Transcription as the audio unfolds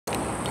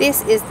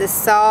This is the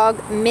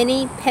SOG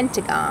Mini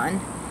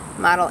Pentagon,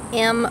 model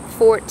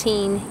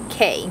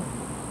M14K.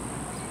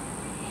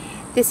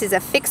 This is a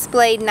fixed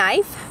blade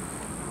knife.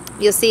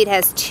 You'll see it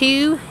has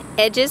two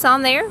edges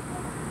on there.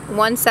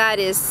 One side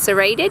is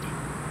serrated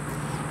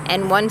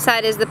and one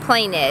side is the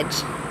plain edge.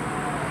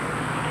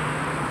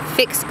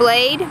 Fixed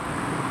blade.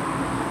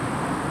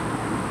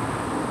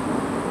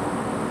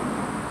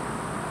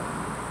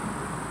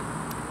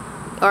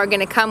 Are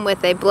going to come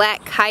with a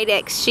black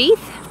Kydex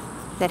sheath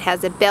that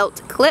has a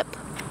belt clip,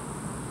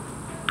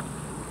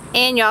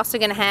 and you're also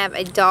going to have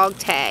a dog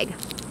tag.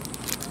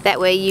 That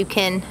way you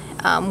can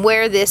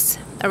wear this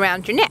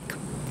around your neck,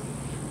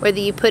 whether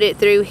you put it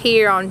through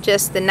here on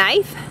just the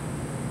knife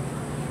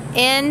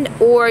end,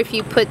 or if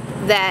you put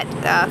that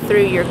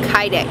through your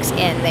Kydex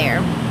end there.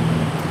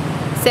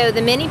 So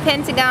the Mini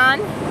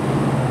Pentagon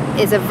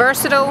is a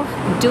versatile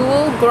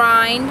dual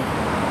grind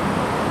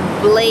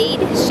blade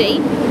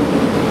shape.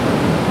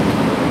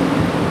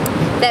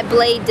 That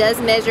blade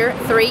does measure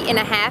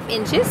 3.5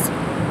 inches,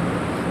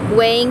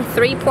 weighing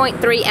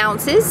 3.3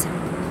 ounces.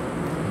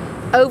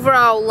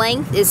 Overall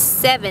length is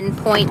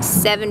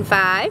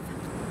 7.75.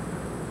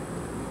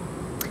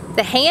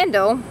 The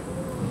handle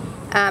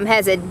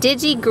has a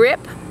digi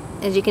grip.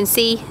 As you can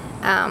see,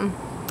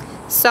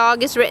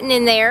 SOG is written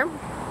in there.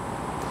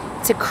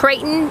 It's a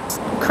Kraton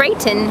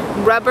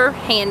rubber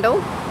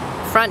handle,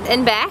 front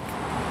and back.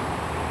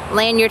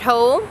 Lanyard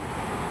hole.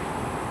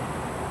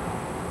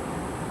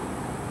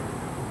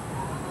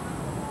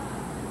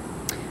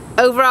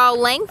 Overall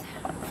length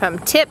from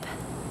tip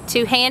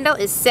to handle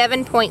is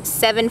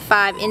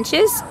 7.75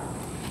 inches.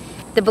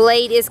 The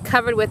blade is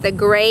covered with a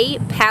gray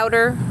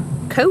powder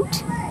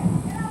coat.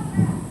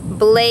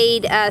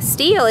 Blade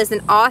steel is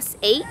an AUS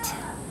 8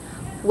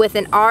 with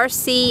an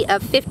RC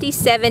of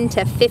 57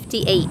 to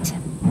 58.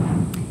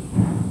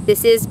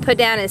 This is put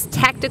down as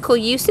tactical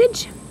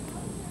usage.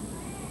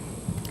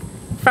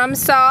 From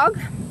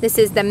SOG, this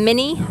is the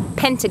Mini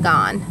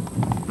Pentagon,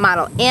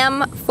 model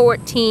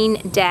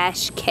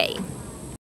M14K.